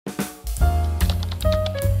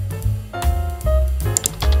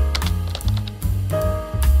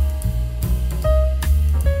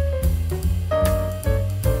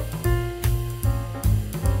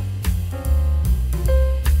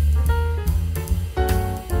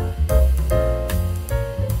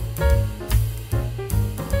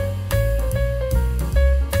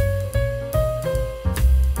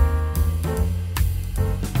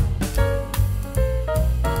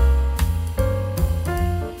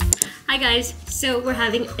Hi guys, so we're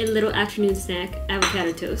having a little afternoon snack,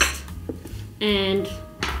 avocado toast. And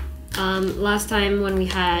last time when we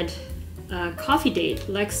had a coffee date,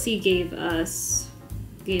 Lexi gave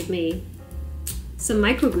me some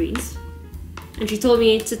microgreens. And she told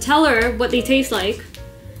me to tell her what they taste like.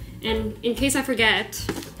 And in case I forget,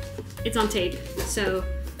 it's on tape. So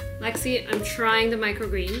Lexi, I'm trying the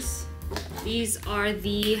microgreens. These are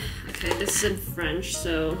the, okay, this is in French,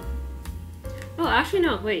 so. Oh, actually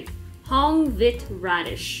no, wait. Hong vit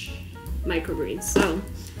radish microgreens. So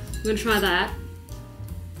I'm gonna try that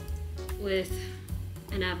with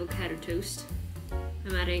an avocado toast.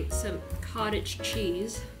 I'm adding some cottage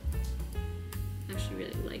cheese. I actually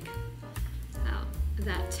really like how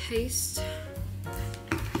that tastes.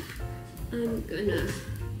 I'm gonna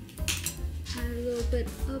add a little bit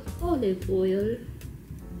of olive oil.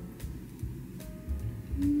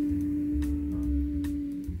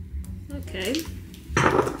 Okay.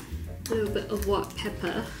 A little bit of white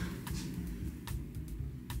pepper.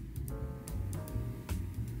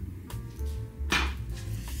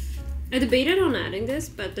 I debated on adding this,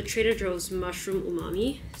 but the Trader Joe's mushroom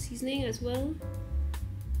umami seasoning as well.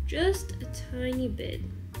 Just a tiny bit.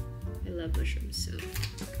 I love mushrooms, so.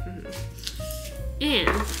 And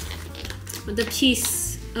the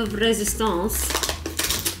piece of resistance,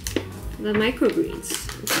 the microgreens.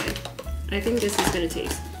 Okay, I think this is gonna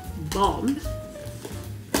taste bomb.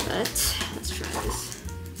 But let's try this.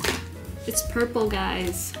 It's purple,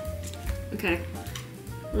 guys. Okay,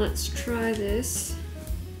 let's try this.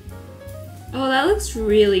 Oh, that looks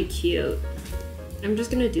really cute. I'm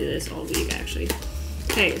just gonna do this all week, actually.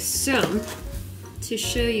 Okay, so to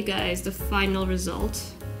show you guys the final result,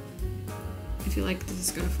 I feel like this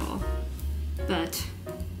is gonna fall, but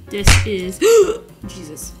this is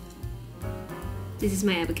Jesus. This is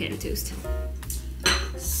my avocado toast.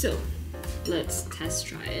 So let's test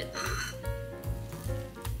try it.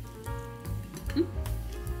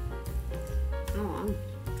 Oh.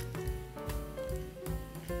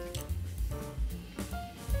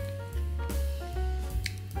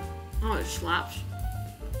 Oh, it slaps.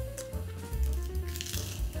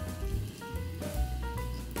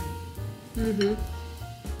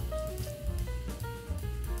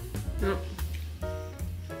 Yep.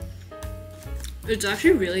 It's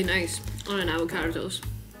actually really nice on an avocado toast.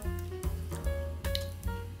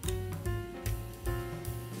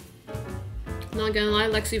 Not gonna lie,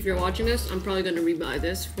 Lexi, if you're watching this, I'm probably gonna rebuy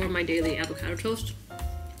this for my daily avocado toast.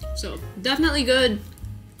 So, definitely good.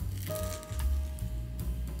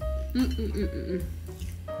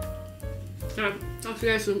 Alright, talk to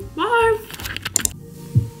you guys soon. Bye!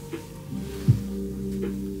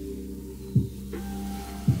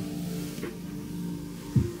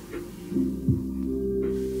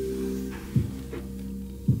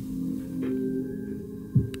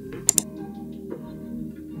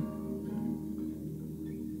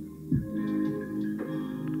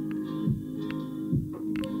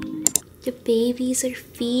 The babies are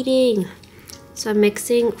feeding. So I'm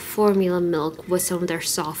mixing formula milk with some of their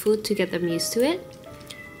soft food to get them used to it.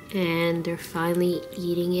 And they're finally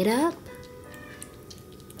eating it up.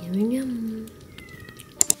 Yum yum.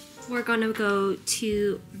 We're gonna go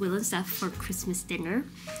to Will and Steph for Christmas dinner.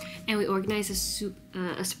 And we organized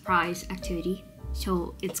a surprise activity.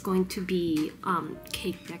 So it's going to be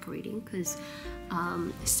cake decorating because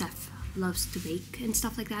Steph loves to bake and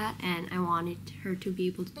stuff like that, and I wanted her to be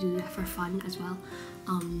able to do that for fun as well.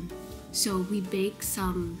 So we baked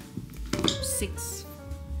some 6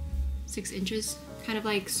 inches kind of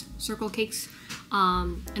like circle cakes,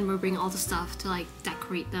 and we're bringing all the stuff to like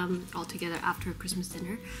decorate them all together after Christmas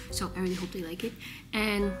dinner. So I really hope they like it,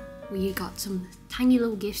 and we got some tiny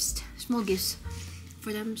little gifts, small gifts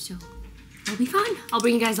for them, so it'll be fun. I'll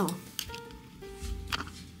bring you guys all.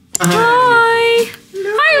 Hi!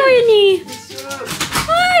 Hello. Hi, Winnie! What's up?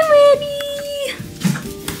 Hi, Winnie!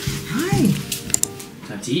 Hi!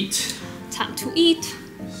 Time to eat. Time to eat.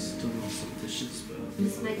 Still want some dishes, but...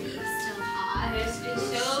 This might be still hot. It's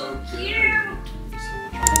so cute!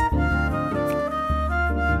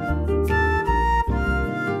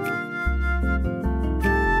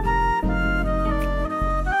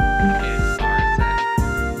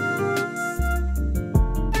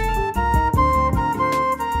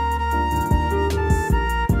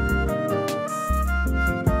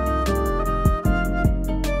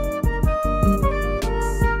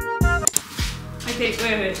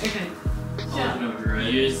 Wait, okay. Oh, no,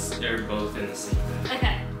 right? They're both in the same bag.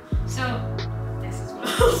 Okay, so this is what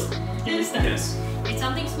it is. Yes. It's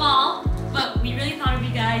something small, but we really thought of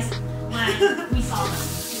you guys when we saw them.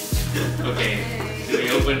 Okay, do we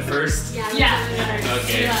open first? Yeah.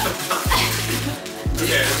 Okay. Yeah.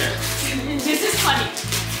 Okay.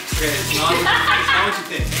 Okay, it's not what you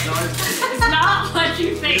think. It's not what you think. It's not what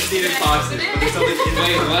you think. Just needed boxes. But there's something in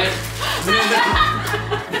Wait, what?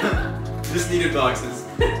 Just needed boxes.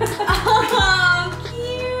 Oh,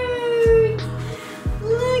 cute!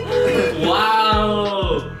 Look at it.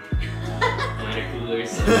 Wow! Mine are cooler,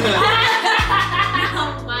 so.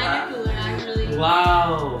 No, mine are cooler, actually.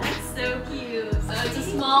 Wow! That's so cute. So it's a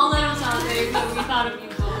small little topic, but we thought of you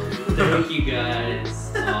both. Thank you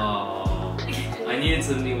guys. Oh, I needed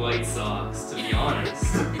some new white socks, to be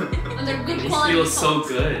honest. And they're good These quality. feel so socks.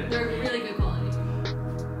 good. They're really good quality.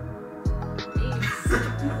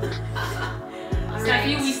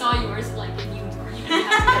 Stephanie, we saw yours like and you didn't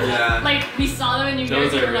have to Yeah. like we saw them and you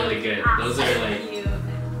Those guys are were really like, good. Those are like, Cute.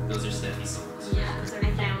 those are Steffi socks. yeah, those are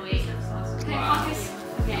I can't wait. Okay, Wow. focus.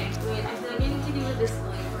 Okay, wait, I feel like I need to do with this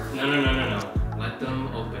one. No. Let them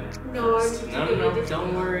open it. No, I need to No, do with this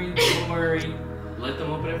don't one. worry. Let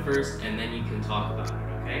them open it first, and then you can talk about it,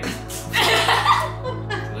 okay?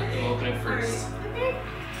 Let them open it first.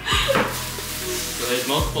 So there's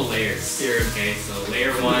multiple layers here, okay? So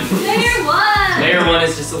layer one. Layer one! Layer one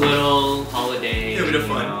is just a little holiday. A bit of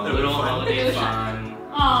fun. You know, A a bit little of fun. holiday fun.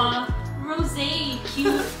 Aw, rosé,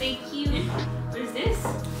 cute, thank you. There's this.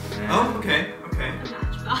 Oh, okay. A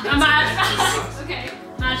matchbox. A matchbox. Okay,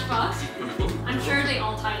 matchbox. I'm sure they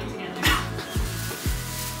all tie in together.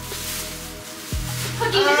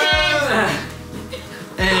 Cookie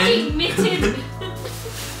And mitten.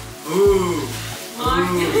 ooh. Mark.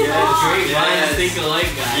 Ooh, yes. Great Yes. minds think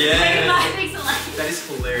alike, guys. Yes. Everybody thinks alike. That is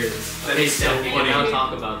hilarious. That Okay, is so Stephanie, funny. now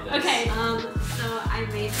talk about this. Okay. So I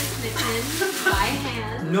made this mitten by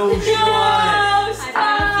hand. No shot. No, I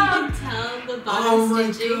stop. don't know if you can tell the bottom Oh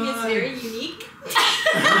my stitching is God. very unique.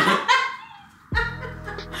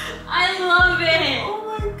 I love it.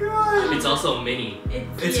 Oh my god. It's also mini.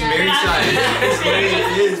 It's yeah, Mary that's- size. It's what it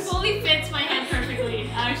It is. fully fits my hand perfectly,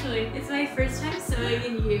 actually. It's my first time sewing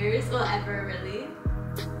in years, well ever really.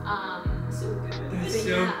 So good. That's But so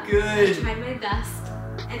yeah, I good. tried my best,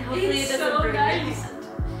 and hopefully It's it doesn't so burn my nice. hand.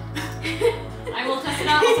 I will test it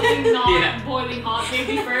out with something not Yeah. boiling hot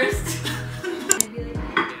maybe first. I'd be like,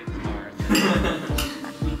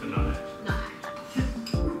 not.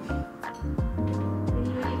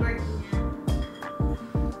 What are you working at?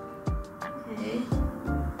 Okay.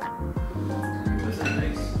 That's a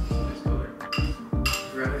nice color.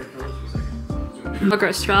 Forgot I had colors for a second.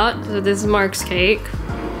 Progress shot. So this is Mark's cake.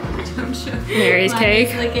 I'm sure. Mary's cake.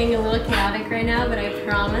 It's looking a little chaotic right now, but I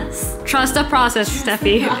promise. Trust the process,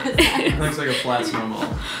 Steffi. It looks like a flat snowball.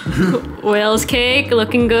 Will's cake,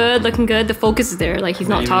 looking good, looking good. The focus is there, like he's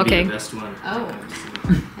not Maybe it'll be talking. the best one. Oh.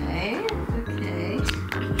 Okay. Okay.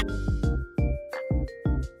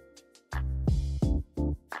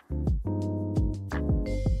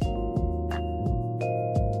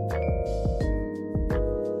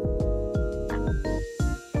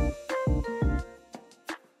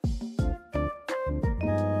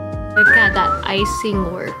 Look at that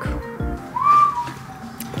icing work.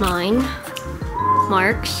 Mine,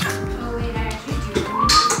 Mark's. Oh wait, I actually do.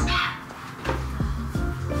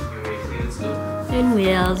 You ready to clean this up? And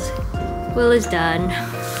Will's. Will is done.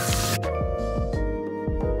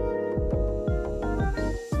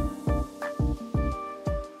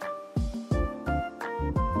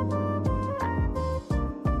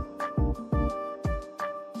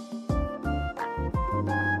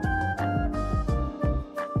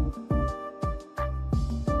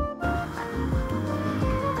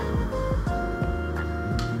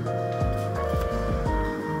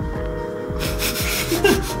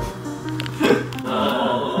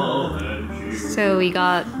 So we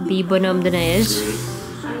got bibonum dinez.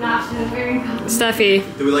 I'm not feeling very good.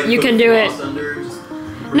 Steffi, Do we like you put can do it. floss under?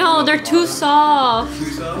 Just No, they're too soft. Too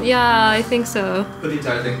soft? Yeah, I think so. Put the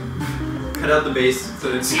entire thing. Cut out the base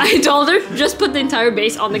so it's I told her just put the entire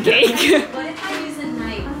base on the cake. What if I use a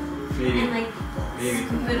knife maybe. and like Maybe.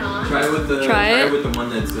 scoop it on? Try it with the Try it. with the one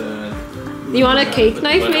that's You want a cake with-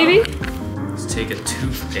 knife But, maybe? Just take a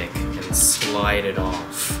toothpick and slide it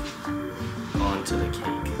off onto the cake.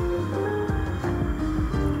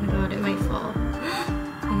 Oh my god, it might fall.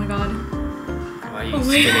 Oh my god. Why are you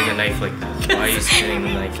spinning a knife like that? Why are you spinning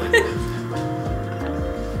a knife like that?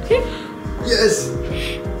 Yes!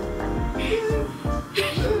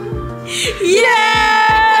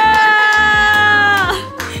 Yeah!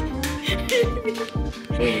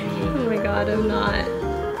 Clean. Oh my god, I'm not.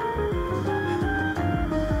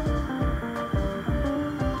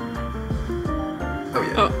 Oh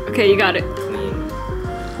yeah. Oh, okay, you got it. Clean.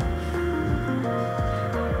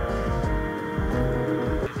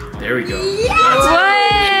 There we go. Way!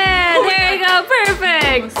 There you go,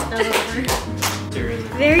 perfect! During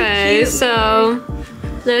Okay, so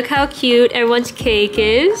Look how cute everyone's cake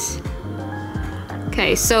is.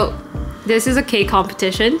 Okay, so this is a cake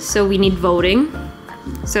competition, so we need voting.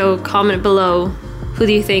 So comment below, who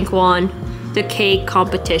do you think won the cake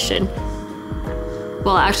competition?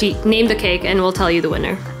 Well, actually, name the cake and we'll tell you the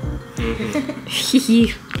winner.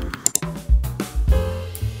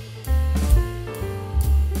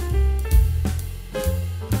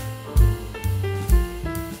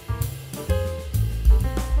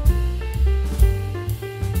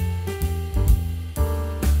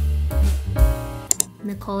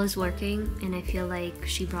 Nicole is working and I feel like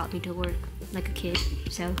she brought me to work like a kid,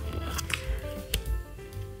 so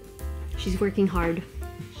she's working hard.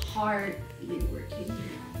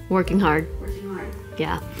 Working hard.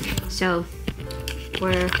 Yeah. So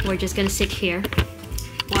we're just gonna sit here,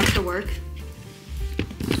 watch her work.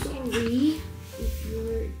 Sorry if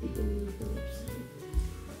you're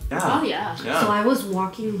Yeah. Oh yeah. So I was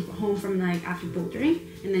walking home from like after bouldering,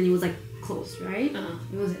 and then it was like closed, right?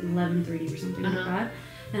 It was 11:30 or something like that.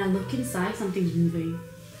 And I look inside, something's moving.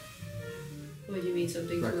 What do you mean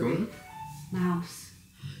something's Raccoon? moving? My house.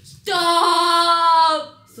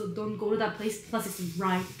 Stop! So don't go to that place. Plus it's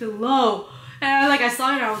right below. And I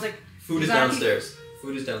saw it and I was like, Food is downstairs.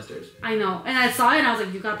 Food is downstairs. I know. And I saw it and I was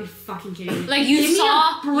like, you gotta be fucking kidding me. Like you Give me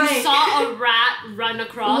saw a break. a rat run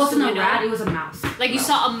across. It wasn't the a window. rat, it was a mouse. Like you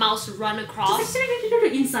saw a mouse run across. Just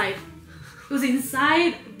like inside. It was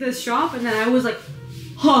inside the shop and then I was like,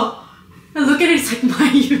 huh. I look at it, it's like my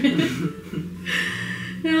unit.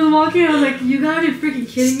 And I was walking, I was like, you gotta be freaking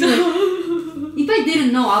kidding me. Like, if I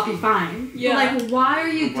didn't know, I'll be fine. Yeah. But like, why are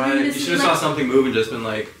you doing You this? should have Like, saw something move and just been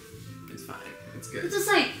like, it's fine. It's good. it's just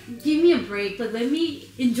like, give me a break. Like, let me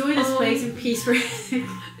enjoy this place in peace for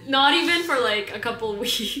Not even for like a couple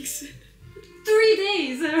weeks. 3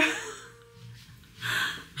 days.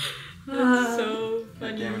 So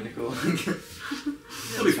funny. Damn it, Nicole.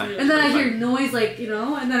 It'll be fine. And then I It'll be hear noise, like, you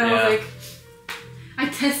know, and then I Yeah. was like, I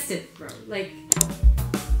tested, bro. Like,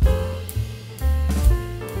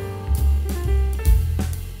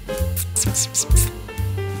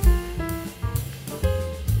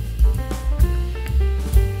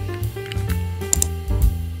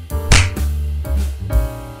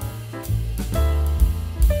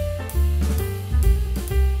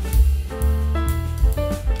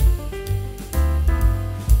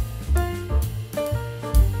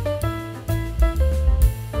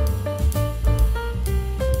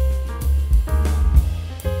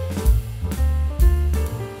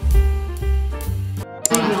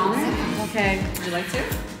 okay. Would you like to?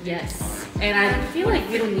 Yes. And I feel like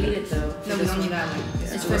we don't need it though. No, we don't need that one.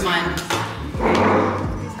 It's for mine.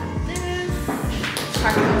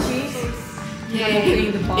 Chocolate cheese. Yeah,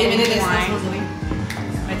 putting the bottle It of is wine.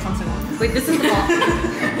 Wait, this is the bottle.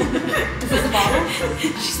 This is the bottle.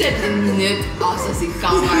 She said une minute. Ah, ça c'est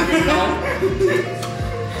quand même long.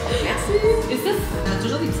 Merci. Is this? On a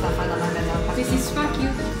toujours des petites affaires dans ma maison. This is super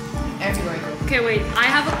cute. Everywhere. Okay, wait. I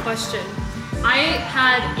have a question. I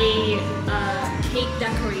had a cake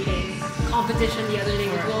decorating competition the other day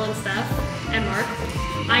with Will and Steph and Mark.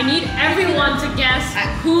 I need everyone to guess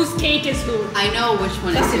whose cake is who. I know which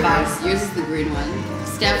one is yours. Yours is the green one.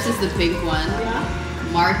 Steph's is the pink one. Yeah.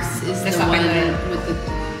 Mark's is the one with the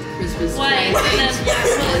Christmas tree, I What? think.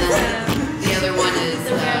 And then the other one is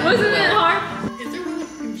Wasn't it hard? Is there one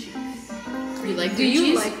with cream cheese? You like Do cream you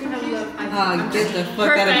cheese? like cream cheese? Get the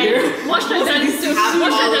fuck out of here. Perfect. What should I done to? Have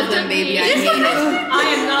What should all I of them, done to baby. me? I hate it. I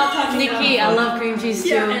am not touching Nikki, them. I love cream cheese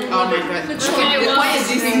too. Oh my god. Okay, well, Why is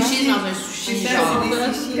this cream cheese dans un sushi shop?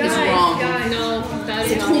 It's wrong. No, that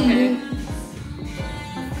is not okay.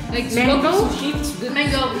 Like Mango?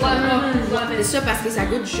 Mango. Love C'est it. ça parce que ça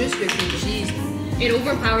goûte juste le cream cheese. It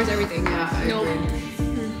overpowers everything. Yeah, I No. agree.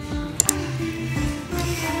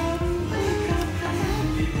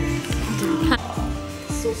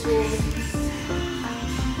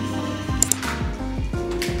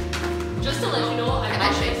 Just to let you know, Can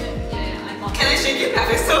I shake it? Yeah, I bought Can I shake it? That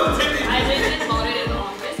is so dirty. I legit bought it in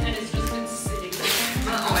August and it's just been sitting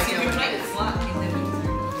there. Oh my god. It's not in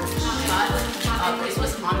the This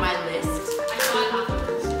was on my list. I saw it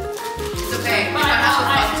afterwards. It's okay. But If I have a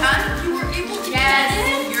I- fun time, you were able to Yes, get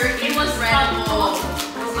it. You're it was incredible.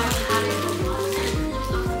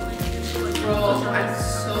 Bro, Bro, I'm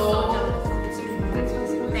so...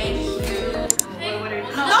 Thank you.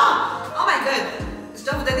 Non! Oh my god! Je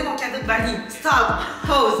dois vous donner mon cadeau de Bali. Stop!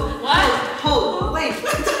 Pause! What? Hold! Wait!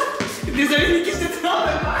 Désolée, Nikki, je te trompe.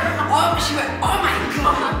 Oh, she went, oh my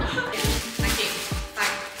god! Ok.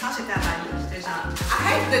 Quand j'étais à Bali, j'étais genre,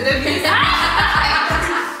 arrête de deviner ça!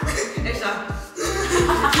 Et genre,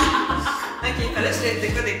 ok, fallait que je fasse de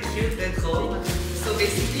quoi de cute, de drôle. So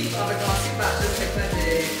basically, on va commencer par juste le quoi de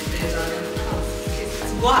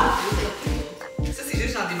Quoi? Ça, c'est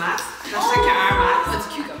juste genre des masques. Genre chacun un masque. That's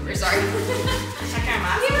cucumber, sorry. Chacun un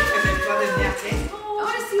masque. Fait que toi, devenir après. I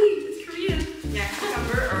want to see. It's Korean. Yeah,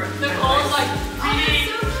 cucumber or... Nicole's like, Oh, that's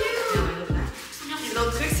so cute.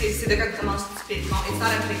 L'autre truc, c'est de quand tu commences stupidement. It's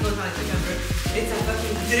not a pickle, genre a cucumber. It's a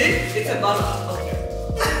fucking dick. It's a bottle of poker.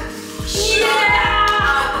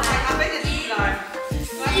 yeah! En fait, il y a des couleurs.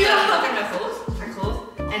 Soit comme le fausse,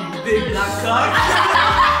 and big black cock.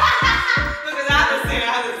 Look at that, the same.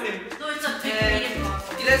 No, it's a big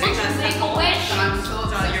Puis là, c'est genre... Make a wish.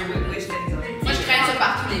 Genre, your wish thing. Moi, je traîne ça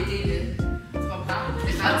partout l'été, là. Tu comprends? Tu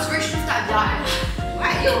veux que je trouve ta bière?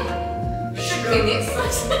 Ouais, yo. Pénis.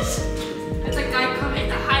 It's a guy coming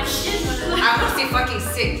to hide shit. I want to say fucking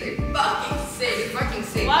sick. Fucking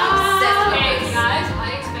sick. Wow. Okay, guys,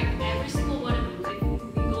 I expect every single one of you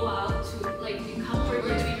to go out to like become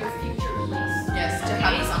forward to your future release. Yes, to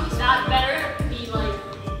have something. That better be like.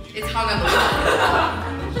 It's hung on the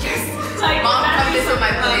wall. Yes. Like Mom, better come be visit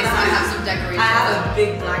my place. something. I have some decorations. I have a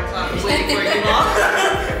big black clock waiting for you all.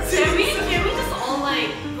 Can we just all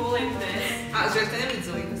like go like this? Ah, je vais tenir mes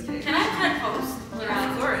zoé parce que... Can I pen post?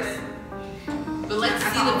 Yeah, of course. But let's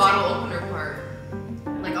see the bottle opener part.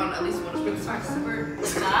 Like on at least one of the That or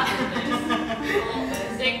this?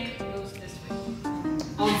 Sick goes this way.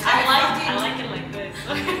 I like it like this.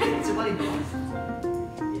 C'est pas les bons.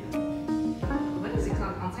 What is it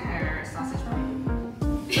called? On tient un sausage fry.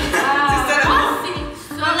 Wow.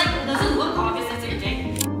 So like, does it look obvious it's your dick?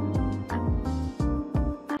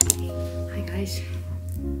 Hi guys,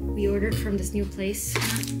 we ordered from this new place.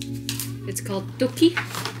 It's called Toki.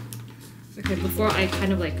 Okay, before I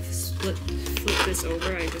kind of like flip this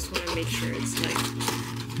over, I just want to make sure it's like,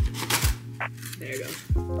 there you go.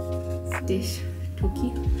 This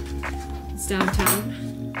Toki. It's downtown.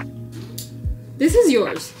 This is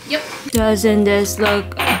yours. Yep. Doesn't this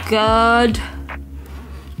look good?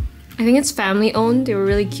 I think it's family owned. They were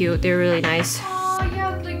really cute. They were really nice. Oh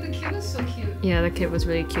yeah, like the kid was so cute. Yeah, the kid was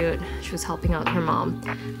really cute. She was helping out her mom.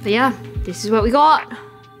 But yeah, this is what we got. I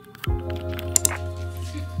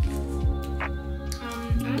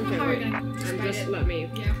don't know how we're gonna describe Just it. let me.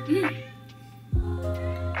 Yeah.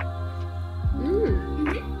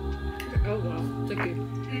 Oh wow, thank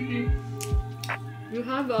you. You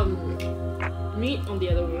have meat on the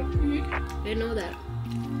other one. I didn't know that.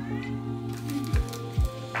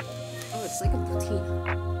 Oh, it's like a poutine.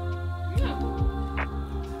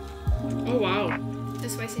 Oh wow. The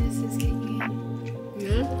spiciness is kicking in.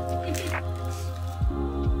 Yeah.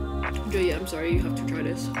 Julia, I'm sorry, you have to try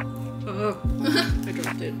this. Oh, I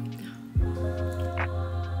dropped it.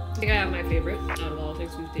 I think I have my favorite out of all the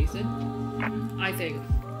things we've tasted. I think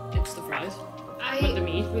it's the fries. But the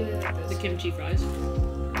meat, really like this. the kimchi fries.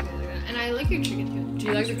 And I like your chicken too. Do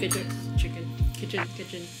you like the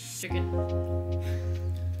chicken?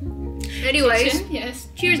 Anyways, Chicken? Yes.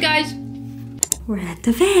 cheers guys! We're at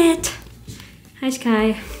the vet. Hi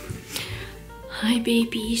Sky. Hi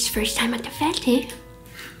babies, first time at the vet, eh?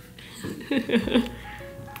 You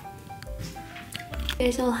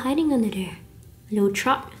guys all hiding under there. Hello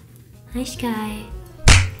Trot. Hi Sky.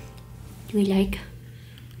 Do we like?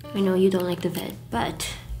 I know you don't like the vet,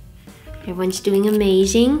 but everyone's doing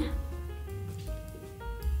amazing.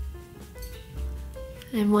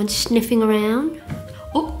 Everyone's sniffing around.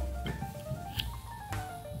 Oh!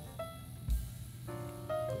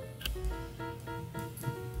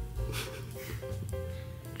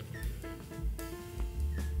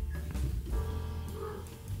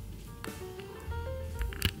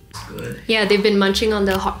 Good. Yeah, they've been munching on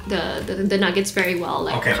the nuggets very well.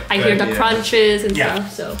 Like Okay, I hear good, the yeah. crunches and Yeah.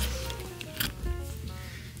 stuff. So.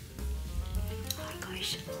 Oh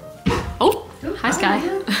gosh. Oh, hi Sky.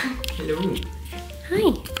 Hello.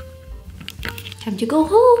 Hi. Time to go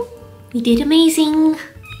home. We did amazing.